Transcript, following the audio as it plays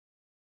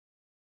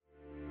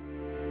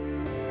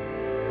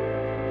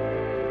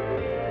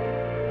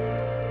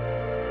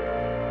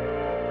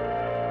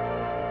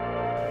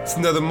It's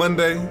another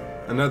Monday,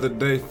 another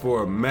day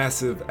for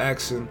massive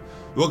action.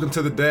 Welcome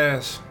to The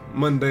Dash,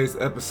 Monday's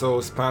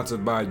episode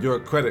sponsored by your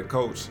credit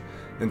coach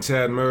and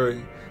Chad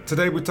Murray.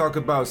 Today we talk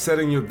about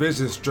setting your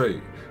vision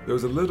straight. There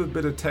was a little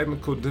bit of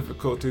technical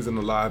difficulties in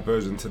the live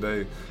version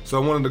today,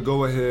 so I wanted to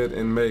go ahead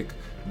and make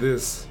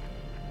this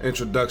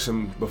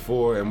introduction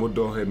before, and we'll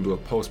go ahead and do a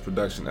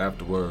post-production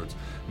afterwards.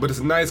 But it's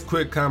a nice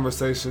quick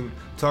conversation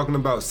talking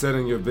about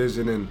setting your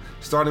vision and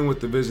starting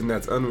with the vision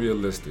that's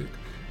unrealistic,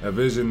 a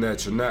vision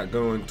that you're not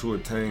going to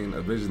attain,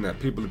 a vision that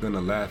people are going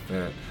to laugh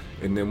at.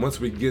 And then once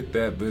we get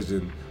that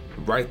vision,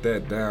 write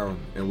that down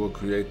and we'll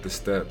create the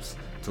steps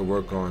to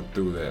work on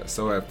through that.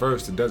 So at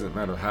first, it doesn't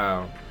matter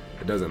how,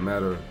 it doesn't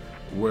matter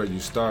where you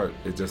start,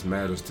 it just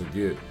matters to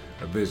get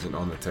a vision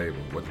on the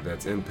table, whether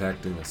that's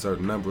impacting a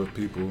certain number of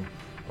people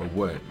or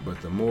what. But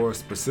the more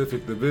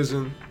specific the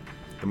vision,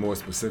 the more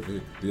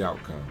specific the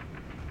outcome.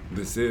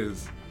 This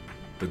is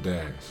The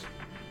Dash.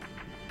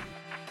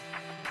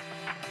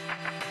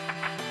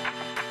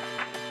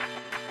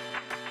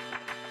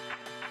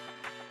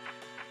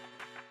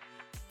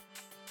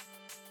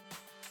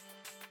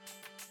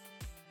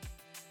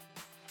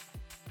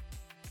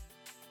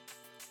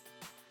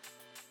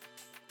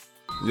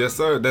 Yes,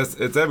 sir.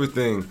 It's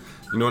everything.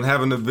 You know, and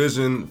having a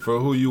vision for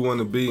who you want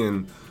to be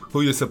and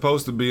who you're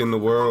supposed to be in the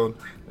world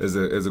is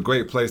a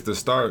great place to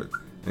start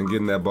and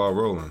getting that ball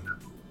rolling.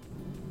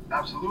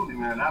 Absolutely,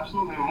 man.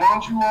 Absolutely. And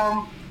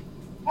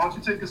why don't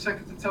you take a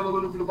second to tell a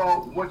little bit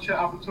about what your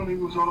opportunity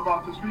was all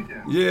about this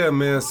weekend? Yeah,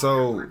 man.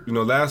 So, you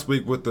know, last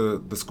week with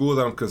the school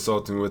that I'm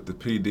consulting with, the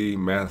PD,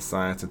 Math,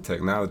 Science, and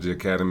Technology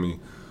Academy,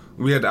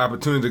 we had the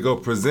opportunity to go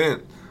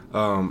present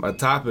a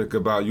topic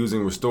about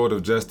using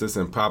restorative justice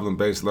and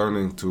problem-based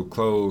learning to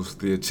close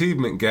the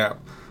achievement gap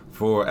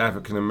for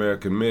African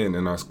American men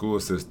in our school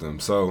system.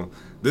 So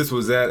this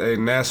was at a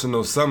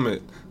national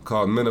summit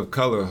called Men of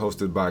Color,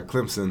 hosted by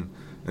Clemson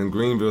in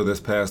Greenville this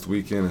past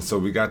weekend. And so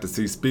we got to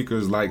see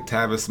speakers like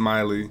Tavis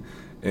Smiley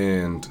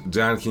and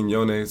John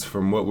Quinones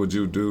from What Would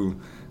You Do?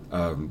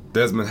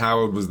 Desmond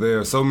Howard was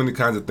there. So many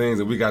kinds of things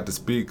that we got to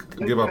speak,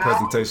 give our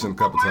presentation a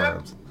couple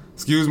times.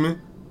 Excuse me?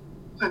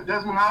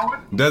 Desmond Howard?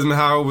 Desmond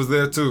Howard was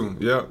there too.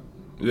 Yep.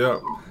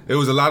 It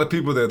was a lot of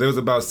people there. There was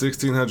about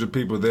 1,600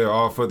 people there,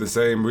 all for the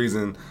same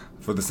reason,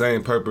 for the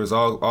same purpose.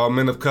 All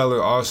men of color,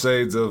 all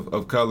shades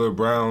of color,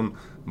 brown,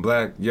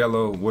 black,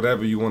 yellow,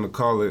 whatever you want to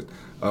call it,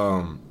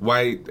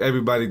 white,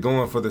 everybody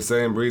going for the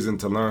same reason,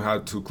 to learn how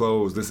to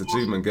close this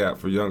achievement gap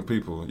for young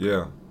people.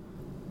 Yeah.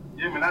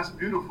 Yeah, man, that's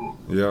beautiful.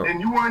 Yeah.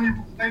 And you weren't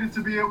even excited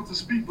to be able to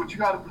speak, but you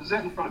got to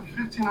present in front of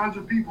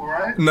 1,500 people,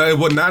 right? No, it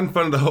was not in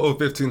front of the whole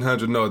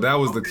 1,500. No, that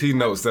was the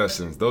keynote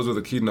sessions. Those were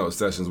the keynote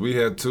sessions. We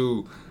had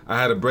two.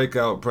 I had a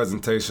breakout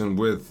presentation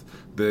with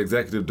the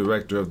executive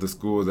director of the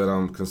school that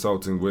I'm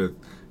consulting with,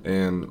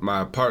 and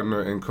my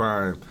partner in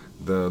crime,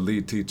 the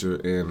lead teacher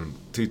and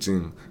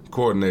teaching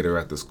coordinator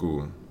at the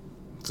school.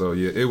 So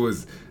yeah, it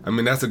was. I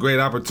mean, that's a great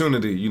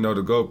opportunity, you know,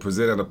 to go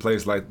present at a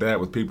place like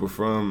that with people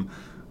from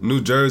New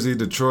Jersey,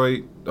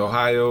 Detroit,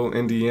 Ohio,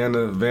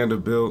 Indiana,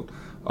 Vanderbilt,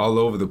 all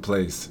over the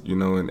place, you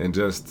know, and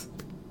just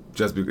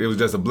it was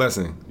just a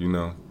blessing, you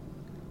know.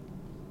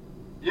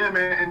 Yeah,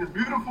 man, and the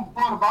beautiful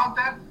part about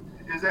that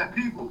is that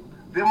people,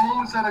 there are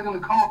moments that are going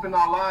to come up in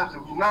our lives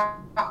that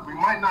we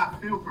might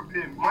not feel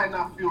prepared, we might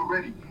not feel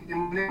ready.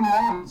 In them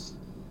moments,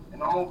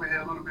 and I'm over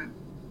here a little bit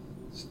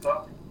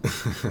stuck,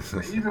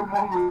 even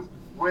moments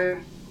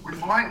when we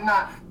might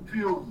not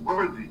feel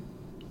worthy,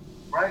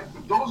 right?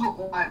 But those are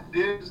all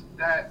ideas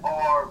that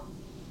are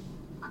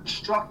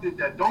constructed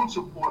that don't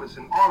support us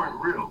and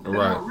aren't real. They're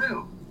not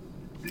real.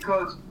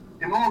 Because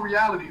in all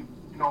reality,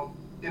 you know,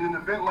 in an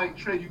event like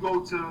Trey, you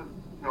go to,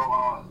 you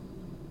know,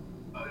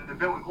 an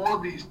event with all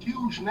of these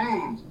huge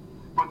names,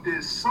 but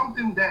there's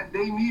something that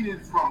they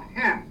needed from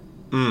him.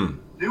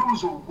 There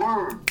was a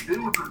word,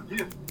 there was a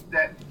gift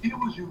that he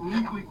was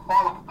uniquely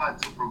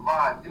qualified to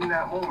provide in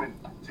that moment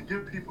to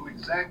give people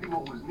exactly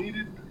what was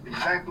needed,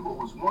 exactly what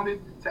was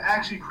wanted, to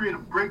actually create a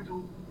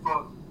breakthrough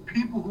for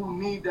people who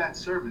need that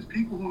service,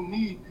 people who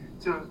need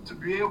to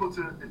be able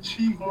to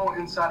achieve more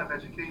inside of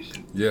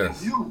education.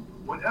 Yes. And you,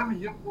 whatever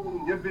your goal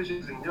and your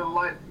visions in your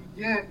life,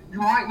 yeah, you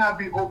might not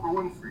be Oprah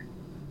Winfrey.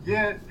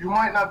 Yeah, you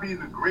might not be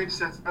the greatest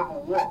that's ever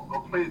walked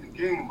or played the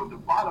game, but the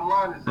bottom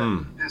line is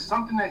that there's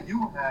something that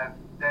you have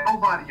that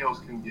nobody else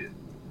can give.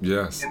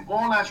 Yes. And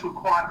all that's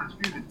required is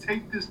for you to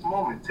take this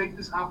moment, take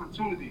this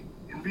opportunity,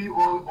 and be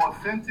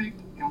authentic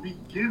and be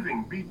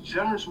giving, be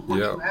generous with what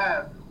you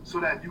have,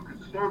 so that you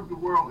can serve the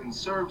world and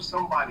serve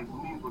somebody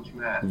who needs what you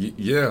have.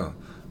 Yeah.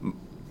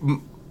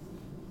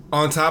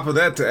 On top of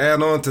that, to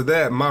add on to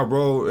that, my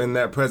role in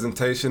that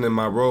presentation and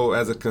my role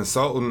as a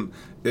consultant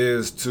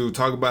is to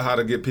talk about how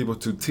to get people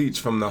to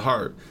teach from the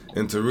heart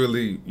and to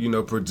really, you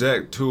know,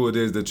 project who it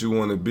is that you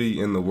want to be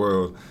in the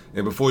world.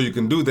 And before you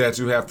can do that,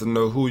 you have to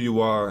know who you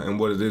are and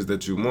what it is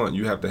that you want.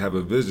 You have to have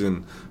a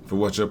vision for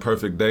what your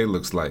perfect day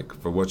looks like,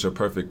 for what your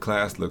perfect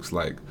class looks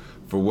like,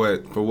 for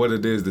what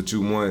it is that you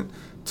want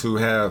to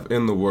have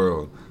in the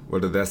world,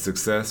 whether that's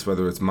success,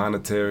 whether it's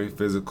monetary,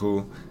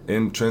 physical,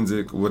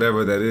 intrinsic,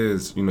 whatever that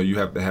is, you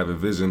have to have a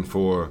vision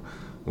for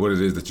what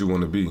it is that you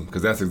want to be,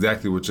 because that's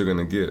exactly what you're going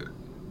to get.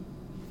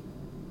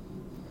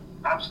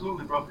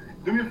 Absolutely, bro.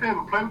 Do me a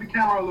favor, play with the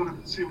camera a little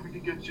bit to see if we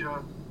can get you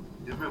a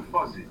bit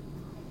fuzzy.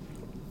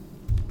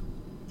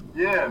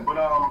 Yeah, but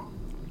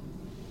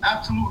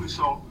absolutely.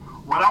 So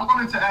what I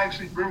wanted to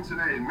actually bring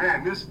today,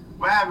 man,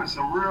 we're having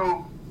some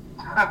real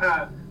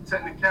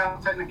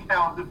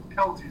technical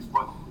difficulties,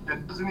 but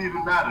that doesn't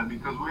even matter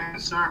because we're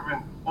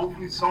serving.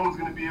 Hopefully someone's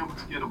going to be able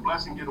to get a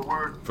blessing, get a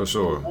word. For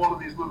sure. All of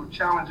these little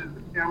challenges,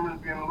 the cameras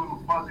being a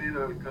little fuzzy,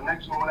 the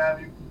connection, what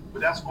have you,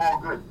 but that's all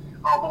good.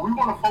 But we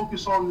want to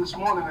focus on this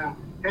morning, and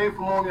hey,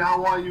 Famonia,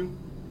 how are you?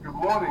 Good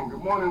morning,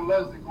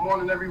 Leslie. Good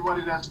morning,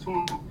 everybody that's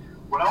tuned in.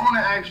 What I want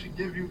to actually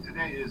give you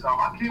today is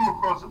I came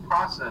across a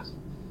process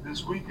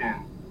this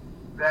weekend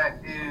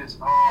that is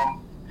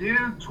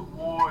geared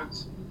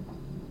towards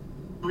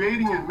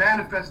creating and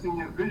manifesting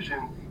your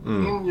vision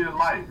in your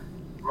life,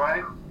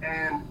 right?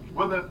 And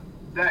whether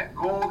that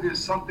goal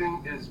is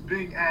something as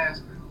big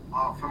as,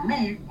 for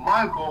me,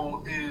 my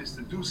goal is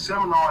to do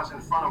seminars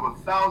in front of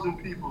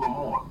 1,000 people or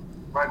more,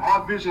 right?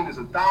 My vision is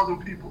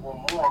 1,000 people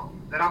or more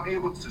that I'm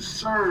able to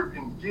serve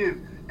and give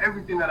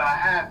everything that I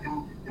have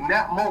in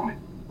that moment,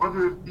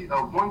 whether it be a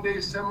one-day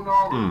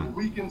seminar or a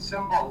weekend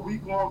seminar, a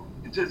week-long,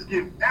 and just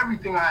give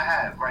everything I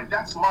have, right?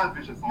 That's my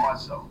vision for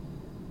myself.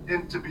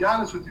 And to be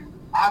honest with you,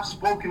 I've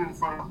spoken in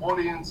front of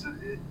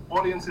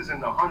audiences in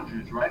the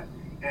hundreds, right?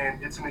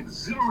 And it's an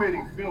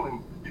exhilarating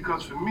feeling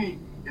because for me,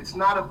 it's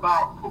not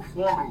about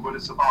performing, but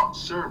it's about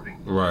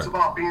serving. Right. It's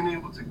about being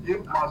able to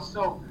give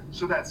myself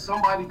so that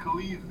somebody can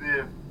leave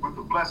there with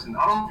a blessing.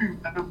 I don't know if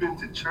you've ever been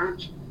to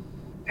church,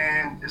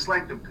 and it's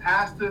like the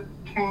pastor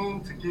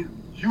came to give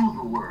you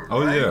the word.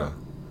 Oh, right? yeah.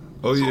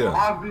 Oh, so yeah.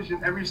 my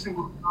vision every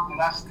single time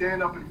that I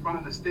stand up in front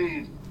of the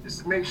stage is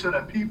to make sure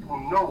that people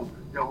know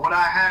that what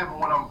I have and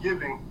what I'm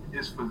giving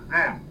is for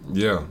them.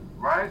 Yeah.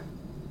 Right?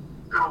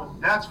 So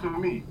that's for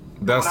me.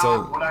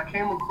 What I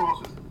came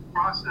across was the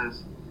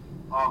process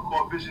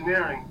called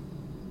visioneering,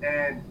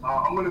 and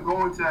I'm going to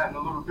go into that in a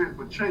little bit.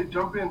 But Trey,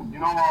 jump in.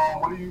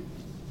 What do you?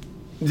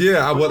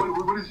 Yeah.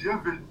 What is your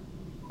vision?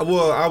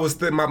 Well, I was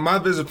my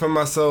vision for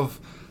myself,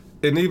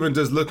 and even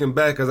just looking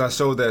back as I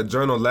showed that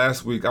journal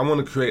last week, I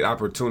want to create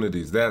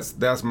opportunities.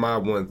 That's my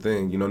one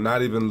thing.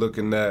 Not even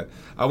looking at.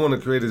 I want to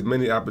create as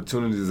many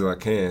opportunities as I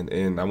can,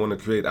 and I want to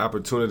create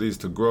opportunities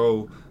to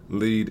grow,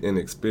 lead, and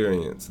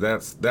experience.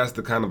 That's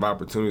the kind of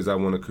opportunities I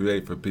want to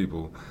create for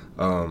people,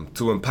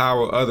 to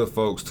empower other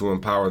folks to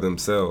empower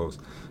themselves,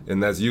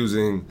 and that's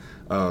using.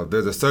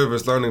 There's a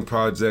service learning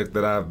project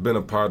that I've been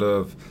a part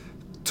of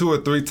 2 or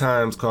 3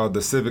 times called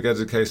the Civic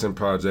Education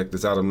Project.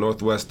 It's out of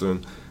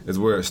Northwestern, is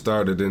where it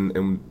started.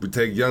 And we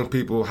take young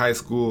people, high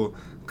school,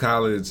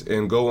 college,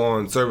 and go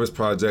on service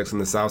projects in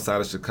the south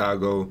side of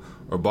Chicago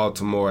or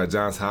Baltimore at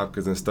Johns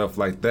Hopkins and stuff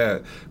like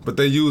that. But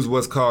they use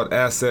what's called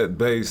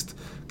asset-based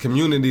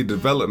community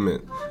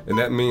development. And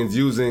that means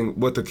using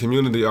what the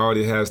community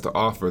already has to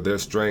offer, their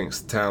strengths,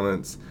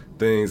 talents,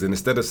 things, and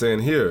instead of saying,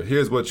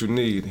 here's what you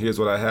need, here's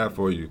what I have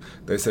for you,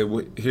 they say,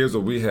 well, here's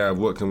what we have,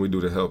 what can we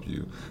do to help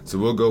you? So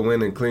we'll go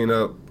in and clean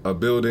up a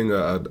building,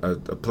 a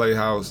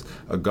playhouse,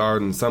 a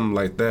garden, something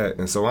like that.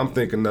 And so I'm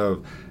thinking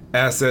of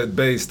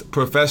asset-based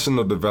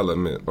professional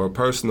development or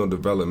personal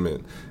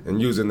development, and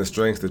using the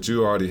strengths that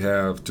you already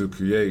have to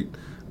create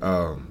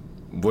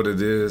what it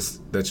is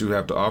that you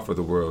have to offer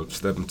the world,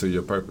 step into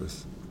your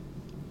purpose.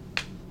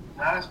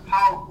 That's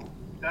powerful.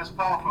 That's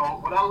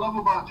powerful. What I love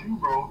about you,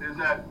 bro, is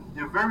that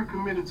you're very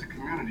committed to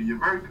community. You're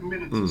very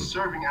committed to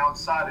serving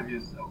outside of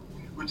yourself,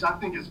 which I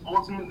think is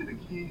ultimately the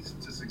keys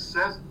to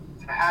success,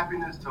 to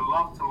happiness, to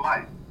love, to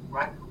life,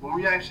 right? When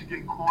we actually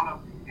get caught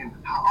up in,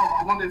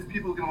 I wonder if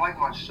people are going to like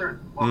my shirt.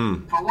 Or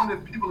if I wonder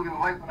if people are going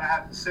to like what I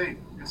have to say,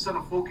 instead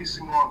of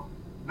focusing on,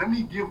 let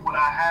me give what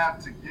I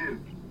have to give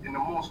in the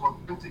most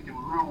authentic and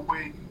real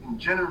way and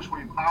generous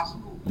way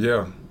possible.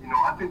 Yeah.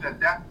 I think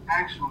that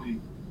actually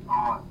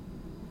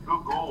the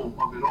goal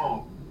of it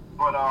all.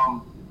 But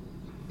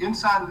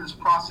inside of this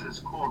process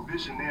called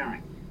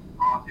visioneering,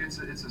 it's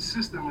a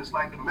system. It's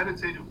like a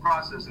meditative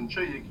process. And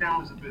Trey, your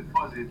camera's a bit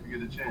fuzzy if you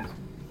get a chance.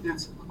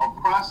 It's a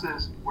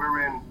process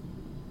wherein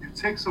you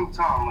take some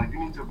time, like you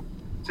need to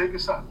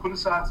put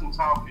aside some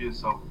time for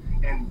yourself.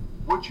 And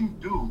what you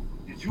do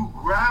is you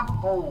grab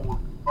hold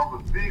of a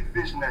big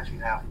vision that you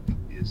have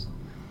for yourself.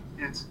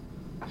 It's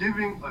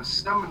giving a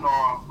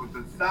seminar with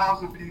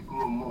 1,000 people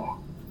or more.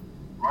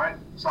 Right?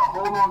 So I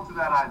hold on to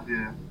that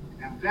idea,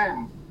 and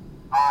then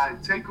I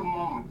take a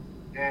moment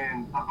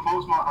and I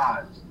close my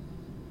eyes,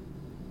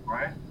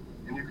 right?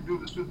 And you can do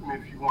this with me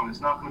if you want. It's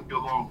not going to be a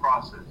long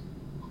process.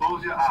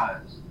 Close your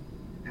eyes,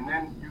 and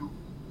then you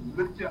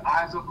lift your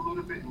eyes up a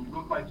little bit, and you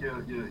look like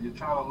you're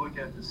trying to look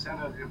at the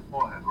center of your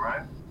forehead,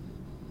 right?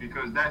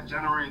 Because that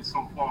generates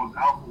some form of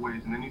alpha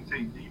waves, and then you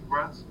take deep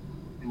breaths,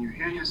 and you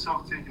hear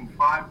yourself taking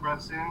 5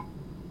 breaths in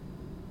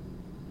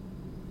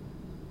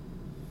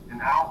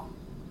and out,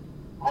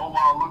 all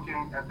while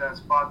looking at that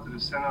spot to the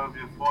center of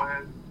your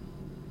forehead.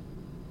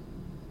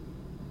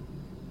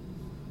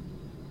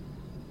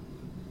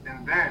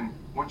 And then,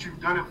 once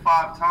you've done it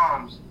 5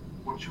 times,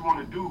 what you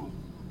want to do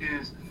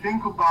is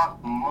think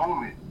about the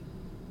moment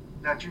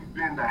that you've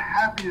been the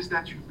happiest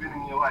that you've been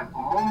in your life,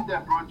 a moment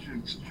that brought you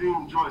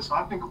extreme joy. So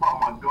I think about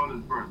my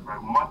daughter's birth,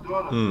 right? When my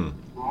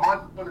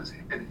daughter's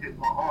head hit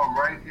my arm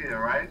right here,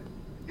 right?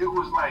 It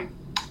was like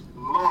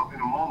love in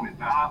a moment.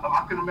 Now,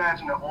 I can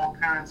imagine that all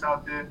parents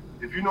out there,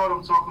 if you know what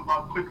I'm talking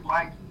about, quick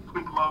like,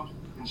 quick love,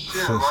 and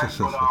share, right?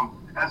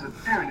 But as a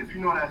parent, if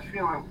you know that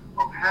feeling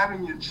of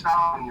having your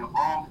child in your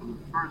arm for the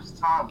first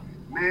time,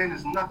 man,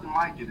 there's nothing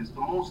like it. It's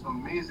the most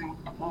amazing,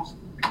 most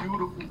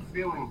beautiful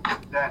feeling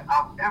that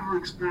I've ever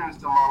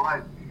experienced in my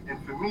life.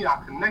 And for me,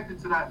 I connected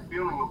to that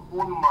feeling of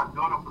holding my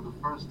daughter for the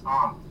first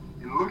time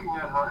and looking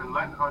at her and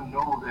letting her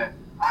know that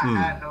I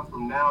had her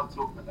from now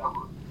till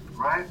forever,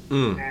 right?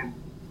 And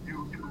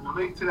you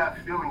relate to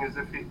that feeling as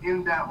if you're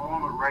in that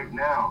moment right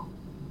now.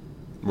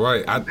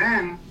 Right. And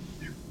then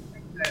you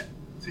connect that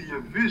to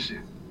your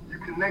vision. You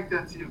connect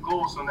that to your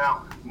goal. So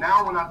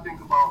now when I think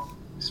about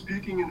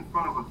speaking in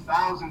front of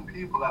 1,000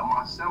 people at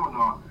my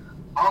seminar,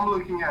 I'm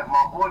looking at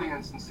my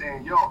audience and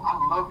saying, yo,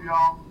 I love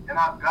y'all and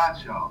I've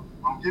got y'all.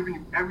 I'm giving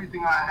you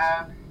everything I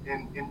have,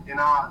 and you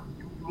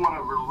want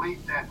to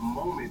relate that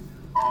moment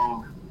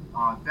of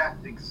that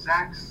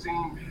exact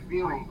same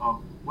feeling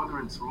of whether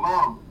it's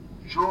love,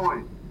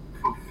 joy,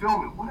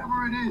 fulfillment,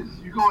 whatever it is,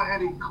 you go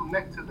ahead and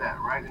connect to that,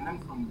 right? And then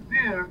from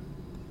there,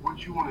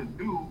 what you want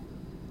to do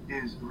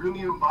is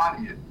really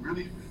embody it,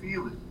 really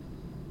feel it.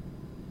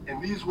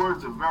 And these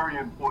words are very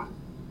important.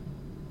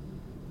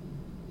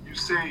 You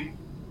say,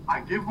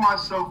 I give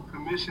myself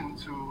permission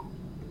to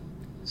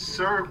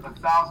serve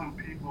 1,000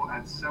 people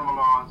at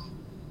seminars,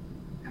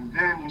 and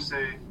then you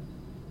say,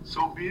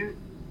 so be it,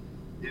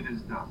 it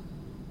is done.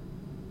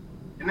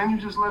 And then you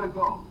just let it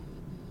go.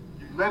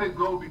 You let it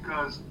go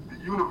because the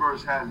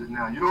universe has it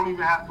now. You don't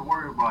even have to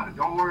worry about it.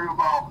 Don't worry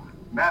about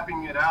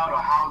mapping it out or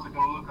how's it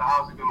going to look or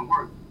how's it going to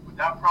work. With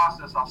that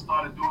process, I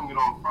started doing it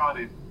on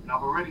Friday, and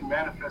I've already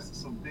manifested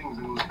some things,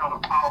 and it was kind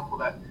of powerful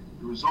that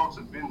the results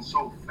have been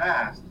so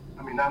fast.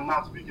 I mean, I'm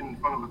not speaking in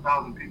front of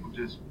 1,000 people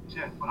just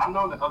yet, but I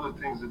know that other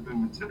things have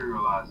been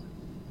materializing.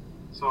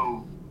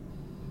 So,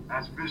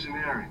 that's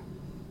visionary.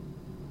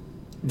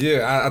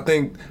 Yeah, I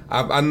think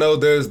I know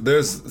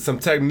there's some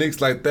techniques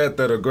like that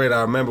are great.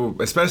 I remember,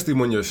 especially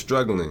when you're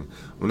struggling.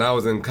 When I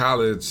was in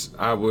college,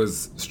 I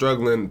was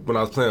struggling when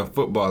I was playing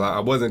football. I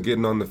wasn't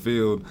getting on the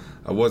field.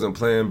 I wasn't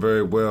playing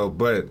very well,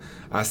 but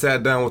I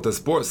sat down with a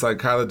sports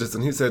psychologist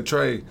and he said,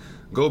 Trey,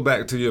 go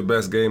back to your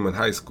best game in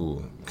high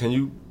school. Can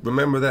you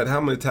remember that?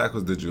 How many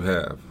tackles did you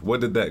have? What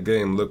did that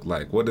game look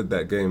like? What did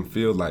that game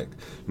feel like?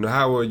 You know,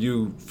 how were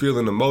you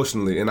feeling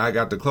emotionally? And I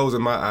got to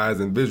closing my eyes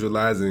and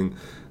visualizing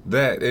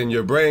that, and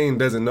your brain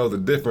doesn't know the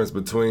difference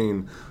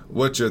between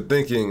what you're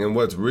thinking and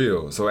what's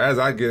real. So as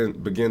I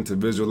begin to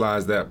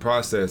visualize that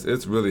process,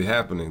 it's really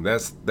happening.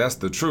 That's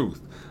the truth.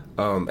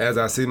 As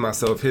I see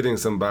myself hitting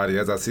somebody,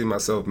 as I see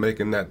myself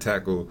making that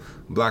tackle,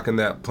 blocking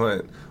that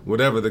punt,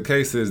 whatever the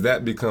case is,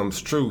 that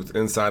becomes truth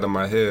inside of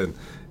my head,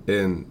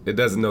 and it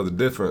doesn't know the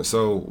difference.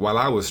 So while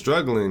I was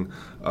struggling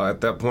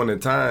at that point in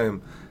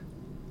time,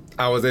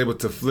 I was able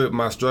to flip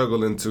my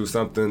struggle into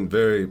something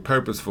very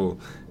purposeful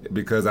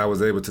because I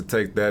was able to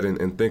take that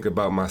and think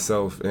about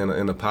myself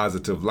in a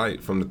positive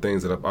light from the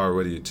things that I've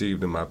already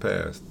achieved in my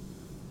past.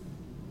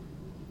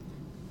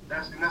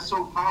 That's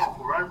so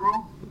powerful, right,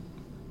 bro?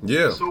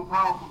 Yeah. It's so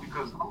powerful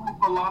because I think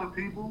for a lot of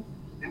people,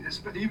 and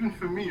even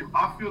for me,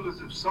 I feel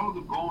as if some of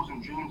the goals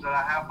and dreams that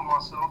I have for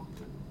myself,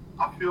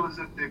 I feel as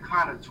if they're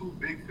kind of too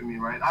big for me,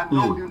 right? I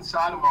know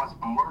inside of myself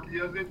I'm worthy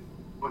of it,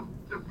 but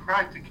the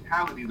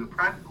practicality, the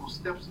practical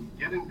steps of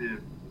getting there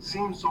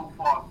seem so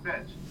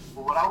far-fetched.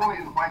 But what I want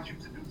to invite you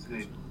to do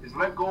today is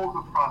let go of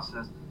the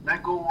process,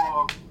 let go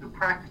of the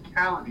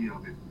practicality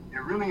of it,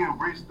 and really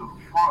embrace the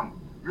fun,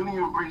 really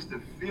embrace the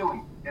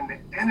feeling and the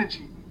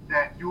energy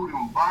that you would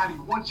embody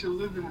once you're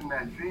living in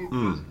that dream,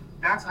 because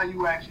that's how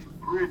you actually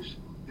bridge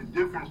the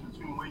difference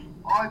between where you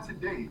are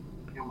today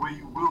and where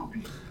you will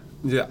be.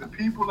 Yeah. The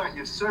people that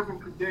you're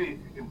serving today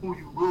and who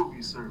you will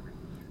be serving.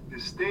 The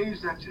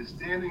stage that you're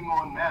standing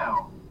on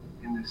now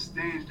and the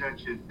stage that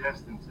you're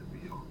destined to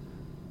be on.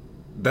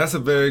 That's a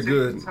very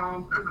good.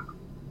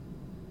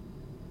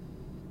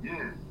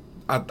 Yeah.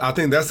 I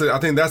think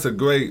that's a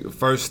great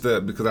first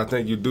step, because I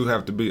think you do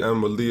have to be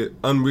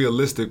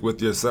unrealistic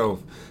with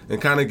yourself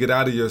and kind of get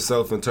out of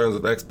yourself in terms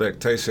of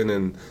expectation.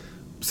 And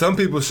some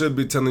people should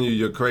be telling you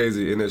you're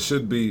crazy, and it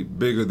should be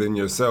bigger than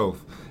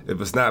yourself.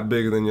 If it's not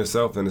bigger than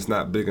yourself, then it's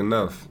not big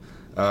enough.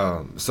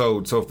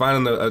 So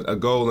finding a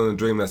goal and a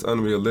dream that's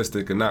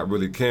unrealistic and not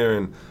really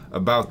caring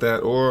about that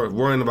or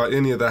worrying about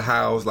any of the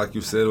hows, like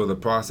you said, or the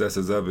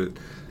processes of it,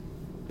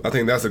 I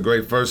think that's a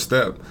great first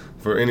step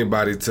for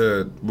anybody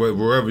to,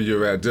 wherever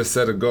you're at, just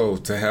set a goal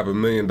to have $1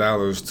 million,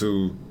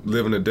 to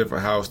live in a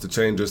different house, to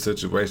change your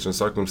situation,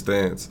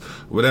 circumstance,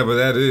 whatever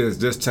that is,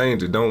 just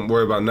change it. Don't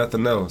worry about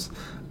nothing else.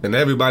 And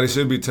everybody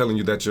should be telling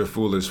you that you're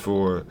foolish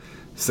for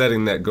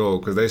setting that goal,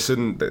 because they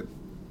shouldn't.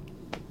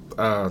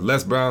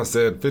 Les Brown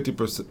said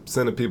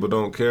 50% of people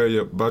don't care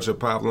about your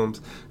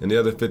problems, and the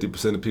other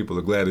 50% of people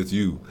are glad it's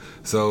you.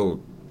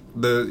 So,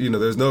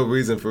 there's no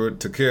reason for it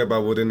to care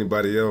about what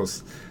anybody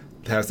else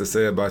has to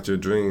say about your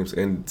dreams,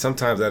 and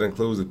sometimes that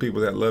includes the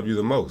people that love you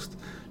the most.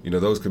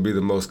 Those could be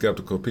the most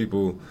skeptical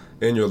people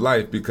in your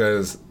life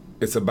because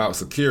it's about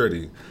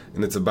security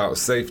and it's about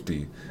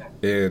safety,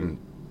 and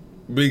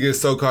we get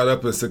so caught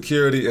up in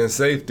security and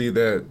safety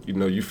that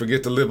you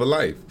forget to live a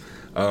life.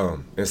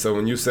 And so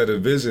when you set a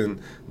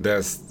vision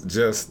that's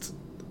just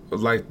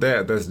like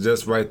that's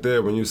just right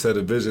there. When you set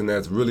a vision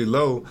that's really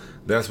low,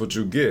 that's what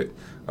you get.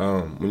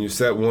 When you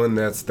set one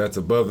that's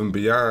above and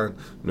beyond,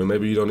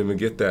 maybe you don't even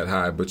get that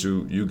high, but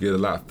you get a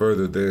lot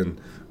further than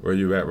where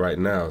you're at right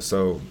now.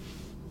 So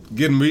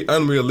getting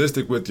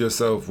unrealistic with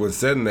yourself when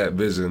setting that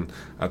vision,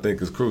 I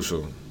think, is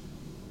crucial.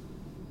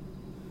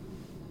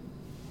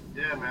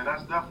 Yeah, man,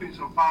 that's definitely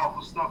some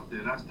powerful stuff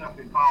there. That's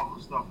definitely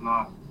powerful stuff, and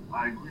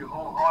I agree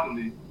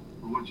wholeheartedly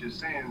with what you're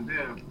saying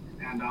there.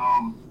 And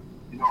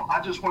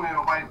I just want to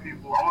invite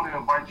people. I want to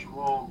invite you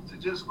all to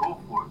just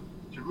go for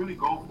it, to really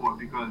go for it,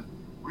 because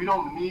we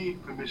don't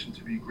need permission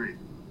to be great.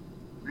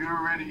 We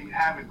already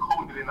have it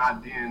coded in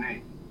our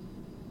DNA.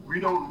 We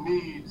don't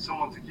need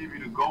someone to give you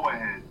the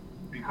go-ahead,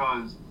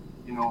 because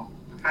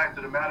the fact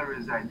of the matter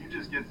is that you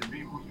just get to be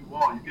who you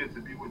are. You get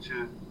to be what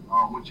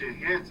you're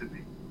here to be,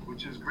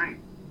 which is great.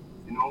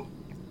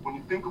 When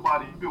you think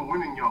about it, you've been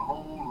winning your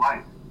whole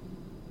life.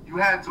 You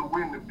had to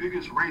win the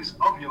biggest race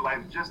of your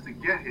life just to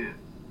get here.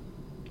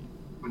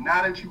 But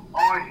now that you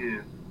are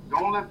here,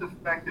 don't let the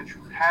fact that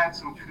you've had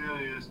some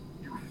failures,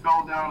 you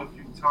fell down a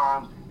few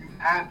times, you've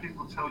had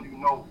people tell you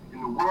no,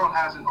 and the world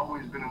hasn't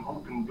always been an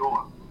open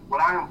door.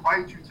 What I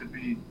invite you to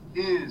be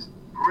is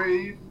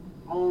brave,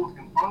 bold,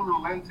 and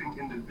unrelenting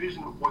in the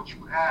vision of what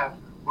you have,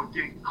 but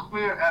get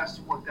clear as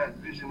to what that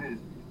vision is.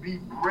 Be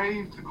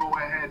brave to go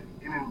ahead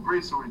and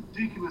embrace a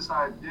ridiculous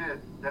idea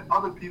that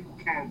other people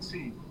can't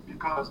see.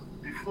 Because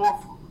before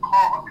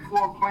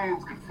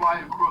planes could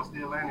fly across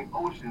the Atlantic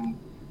Ocean,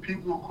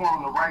 people were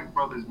calling the Wright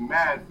brothers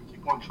mad for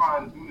keep on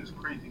trying to do this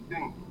crazy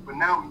thing. But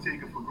now we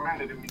take it for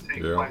granted, and we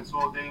take flights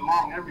all day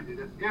long, every day.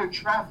 There's air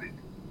traffic.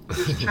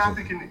 There's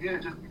traffic in the air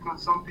just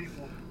because some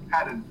people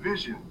had a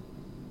vision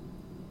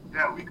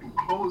that we can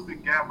close the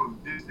gap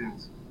of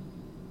distance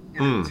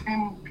in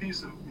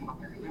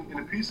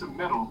a piece of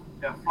metal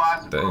that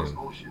flies across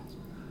oceans.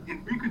 If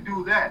we could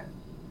do that,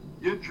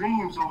 your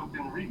dreams are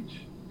within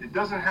reach. It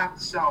doesn't have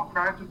to sound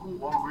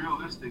practical or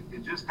realistic.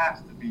 It just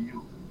has to be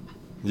you.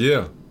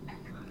 Yeah.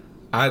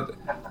 I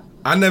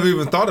never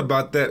even thought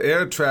about that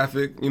air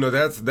traffic.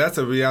 That's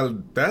a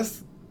reality.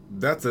 That's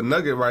a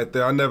nugget right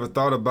there. I never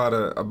thought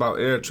about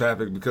air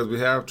traffic because we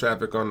have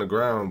traffic on the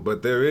ground,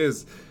 but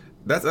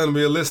that's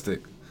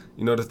unrealistic.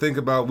 To think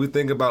about, we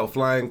think about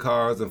flying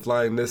cars and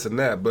flying this and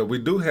that, but we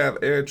do have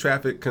air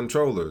traffic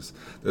controllers.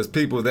 There's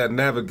people that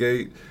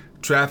navigate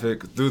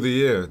traffic through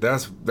the air.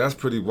 That's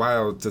pretty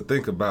wild to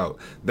think about.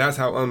 That's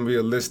how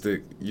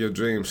unrealistic your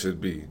dream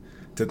should be.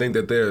 To think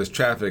that there is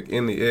traffic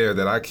in the air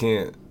that I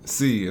can't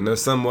see, and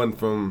there's someone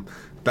from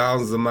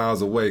thousands of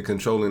miles away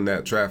controlling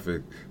that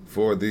traffic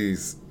for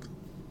these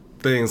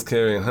things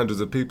carrying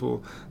hundreds of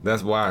people.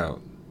 That's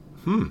wild.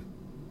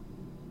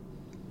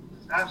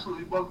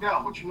 Absolutely bugged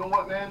out. But you know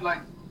what, man?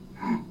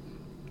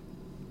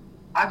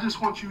 I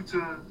just want you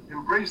to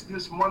embrace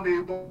this Monday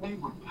morning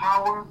with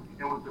power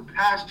and with the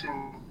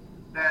passion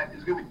that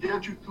is going to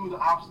get you through the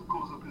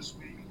obstacles of this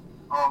week.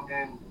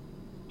 And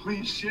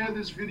please share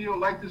this video,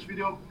 like this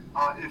video.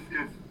 If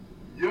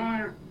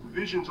your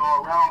visions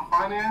are around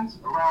finance,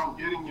 around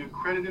getting your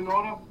credit in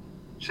order,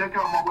 check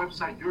out my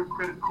website,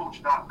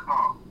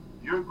 yourcreditcoach.com.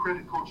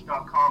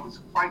 Yourcreditcoach.com is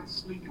quite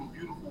sleek and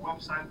beautiful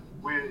website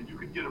where you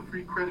could get a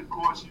free credit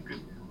course. You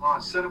could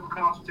set up a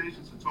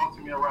consultation to talk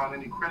to me around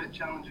any credit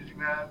challenges you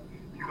have,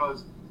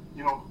 because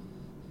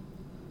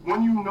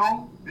when you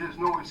know, there's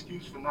no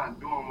excuse for not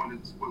doing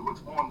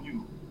what's on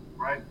you,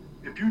 right?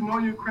 If you know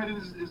your credit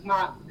is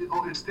not,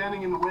 or is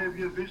standing in the way of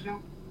your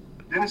vision,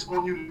 then it's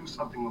on you to do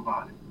something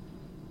about it.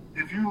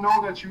 If you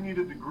know that you need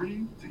a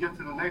degree to get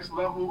to the next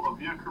level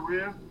of your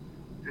career,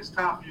 it's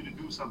time for you to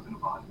do something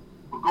about it.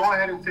 But go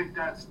ahead and take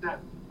that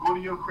step. Go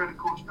to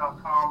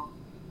yourcreditcoach.com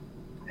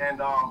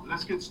and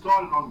let's get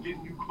started on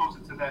getting you closer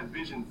to that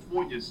vision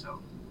for yourself.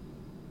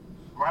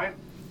 Right?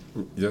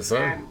 Yes,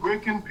 sir. And where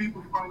can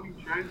people find you,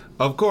 Trey?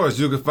 Of course,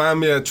 you can find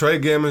me at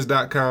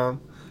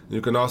TreyGamage.com. You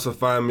can also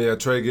find me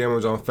at Trey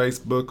Gamage on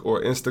Facebook or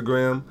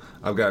Instagram.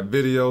 I've got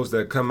videos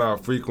that come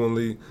out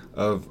frequently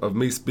of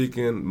me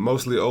speaking,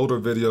 mostly older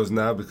videos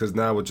now, because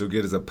now what you'll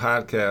get is a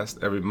podcast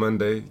every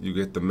Monday. You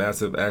get the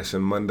Massive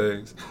Action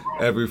Mondays.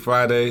 Every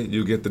Friday,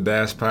 you get the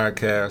Dash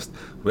Podcast.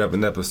 We have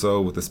an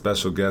episode with a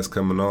special guest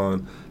coming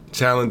on.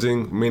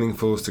 Challenging,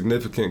 meaningful,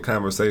 significant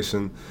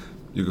conversation.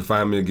 You can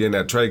find me again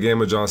at Trey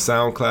Gamage on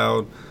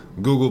SoundCloud,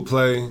 Google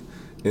Play.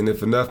 And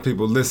if enough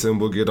people listen,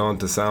 we'll get on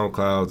to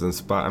SoundClouds and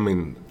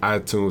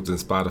iTunes and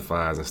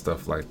Spotify's and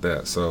stuff like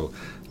that. So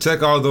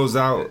check all those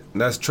out.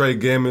 That's Trey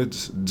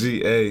Gamage,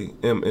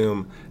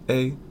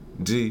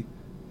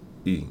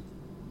 Gamage.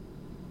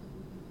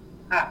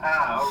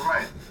 All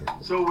right.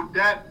 So with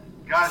that,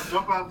 guys,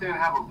 jump out there and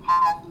have a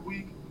powerful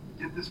week.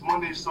 Get this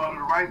Monday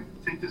started right.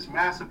 Take this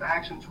massive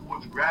action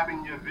towards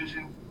grabbing your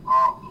vision.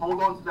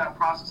 Hold on to that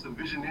process of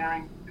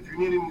visioneering. If you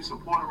need any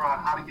support around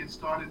how to get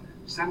started,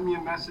 send me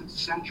a message,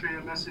 send Trey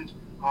a message,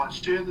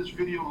 share this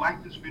video,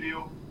 like this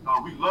video.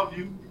 We love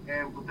you.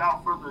 And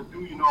without further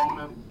ado, I'm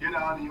going to get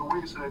out of your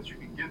way so that you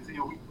can get to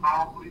your week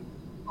powerfully.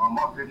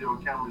 My video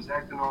camera is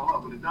acting all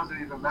up, but it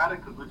doesn't even matter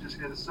because we're just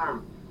here to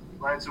serve.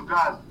 Right? So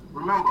guys,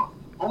 remember,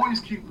 always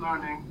keep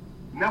learning,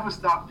 never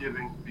stop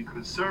giving,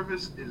 because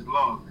service is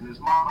love, and it's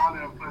my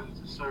honor and pleasure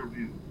to serve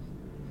you.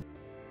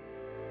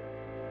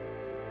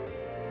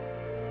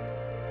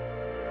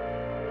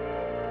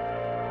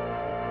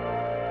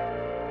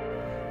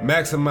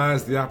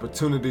 Maximize the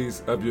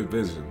opportunities of your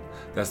vision.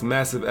 That's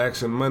Massive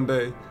Action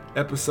Monday,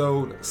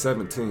 episode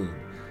 17.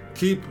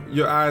 Keep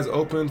your eyes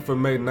open for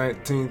May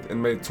 19th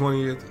and May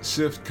 20th.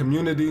 Shift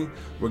Community.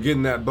 We're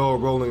getting that ball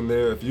rolling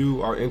there. If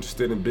you are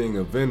interested in being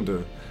a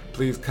vendor,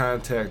 please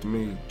contact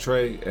me,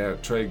 Trey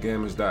at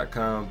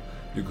TreyGamers.com.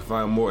 You can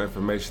find more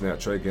information at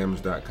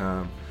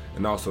TreyGamers.com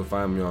and also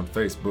find me on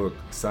Facebook,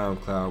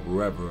 SoundCloud,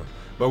 wherever.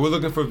 But we're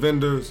looking for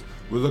vendors.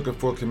 We're looking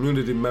for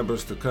community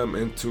members to come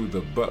into the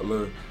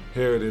Butler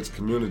Heritage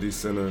Community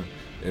Center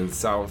in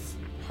South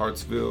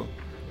Hartsville,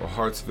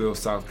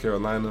 South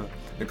Carolina.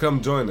 And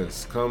come join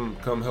us. Come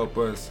help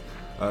us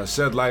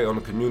shed light on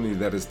a community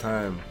that is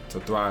time to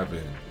thrive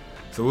in.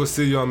 So we'll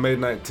see you on May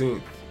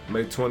 19th,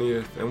 May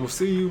 20th, and we'll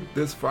see you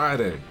this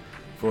Friday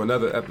for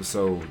another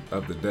episode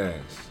of The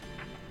Dash.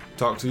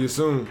 Talk to you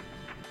soon.